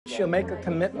She'll make a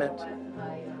commitment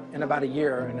in about a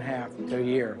year and a half to a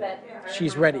year.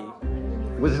 She's ready.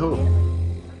 With who?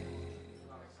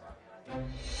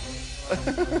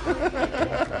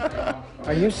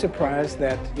 Are you surprised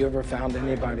that you ever found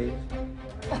anybody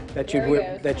that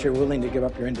you're willing to give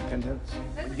up your independence?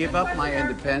 Give up my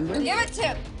independence? Give it to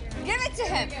him. Give it to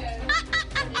him.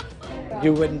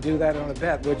 You wouldn't do that on a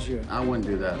bet, would you? I wouldn't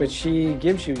do that. But she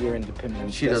gives you your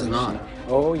independence. She does doesn't not. she?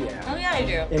 Oh yeah. Oh yeah, I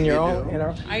do. In your You own, do? you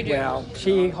know. I do. Well,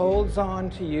 she holds on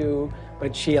to you,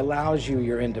 but she allows you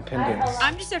your independence.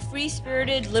 I'm just a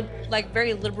free-spirited,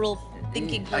 very liberal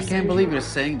thinking person. I can't believe you're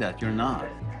saying that. You're not.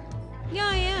 Yeah,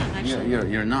 I am, actually.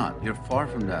 You're not. You're far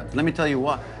from that. Let me tell you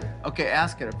what. Okay,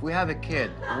 ask her. If we have a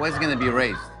kid, what's going to be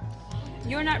raised?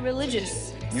 You're not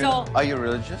religious. Are you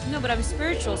religious? No, but I'm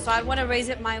spiritual, so I want to raise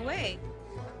it my way.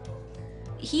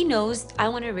 He knows I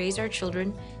want to raise our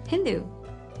children Hindu.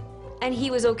 And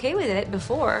he was okay with it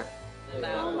before.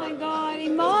 Oh my God, he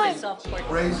must.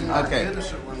 Raising an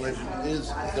innocent religion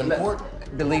is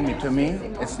important. Believe me, to me,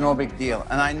 it's no big deal.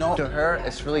 And I know to her,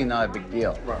 it's really not a big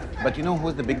deal. Right. But you know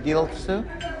who's the big deal to?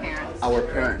 Our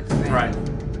parents. Right.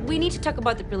 We need to talk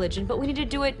about the religion, but we need to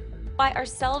do it by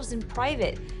ourselves in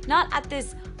private, not at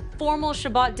this formal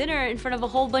Shabbat dinner in front of a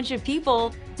whole bunch of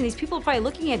people. And these people are probably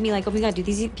looking at me like, oh my God, do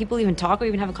these people even talk or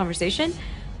even have a conversation?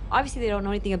 Obviously, they don't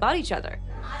know anything about each other.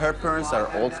 Her parents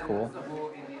are old school.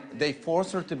 They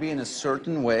force her to be in a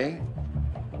certain way.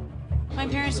 My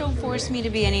parents don't force me to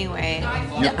be anyway. I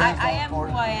am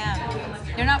who I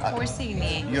am. They're not forcing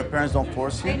me. Your parents don't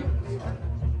force you?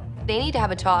 They need to have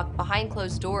a talk behind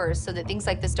closed doors so that things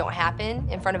like this don't happen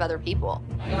in front of other people.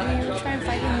 You're trying to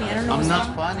fight with me. I don't know. I'm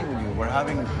not fighting with you. We're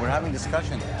having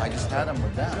discussion. I just had them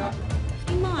with them.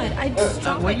 Come on, just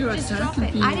drop it. Just drop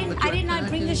it. I did not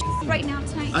bring this right now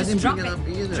tonight. I Just didn't drop bring it it. up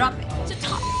either. Drop it. Just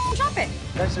drop it.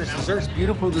 Guys, there's desserts,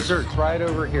 beautiful desserts right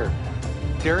over here.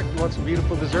 Derek, you want some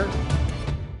beautiful dessert?